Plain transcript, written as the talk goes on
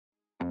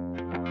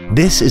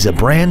This is a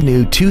brand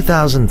new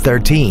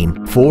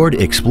 2013 Ford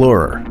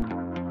Explorer.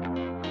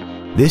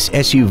 This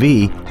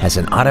SUV has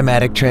an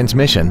automatic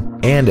transmission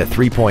and a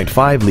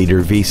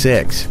 3.5-liter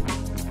V6.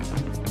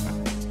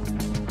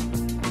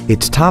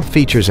 Its top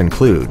features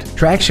include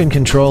traction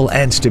control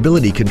and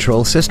stability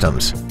control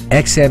systems,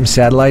 XM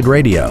satellite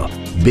radio,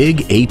 big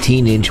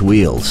 18-inch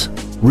wheels,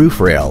 roof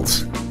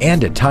rails,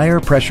 and a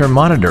tire pressure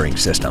monitoring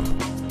system.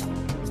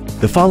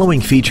 The following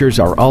features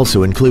are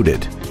also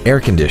included: air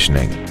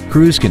conditioning,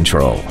 cruise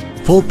control,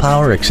 full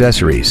power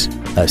accessories,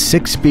 a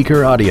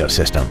 6-speaker audio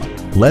system,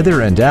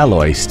 leather and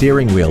alloy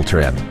steering wheel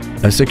trim,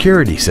 a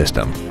security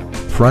system,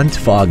 front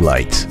fog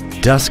lights,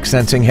 dusk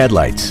sensing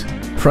headlights,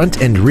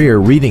 front and rear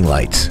reading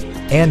lights,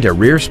 and a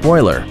rear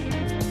spoiler.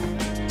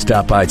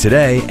 Stop by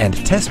today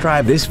and test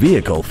drive this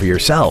vehicle for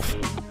yourself.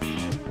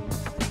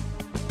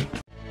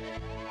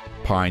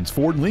 Pines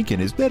Ford Lincoln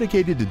is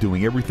dedicated to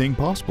doing everything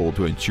possible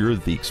to ensure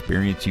that the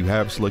experience you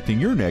have selecting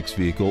your next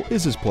vehicle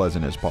is as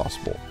pleasant as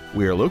possible.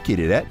 We are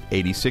located at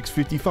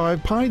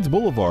 8655 Pines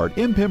Boulevard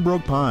in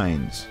Pembroke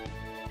Pines.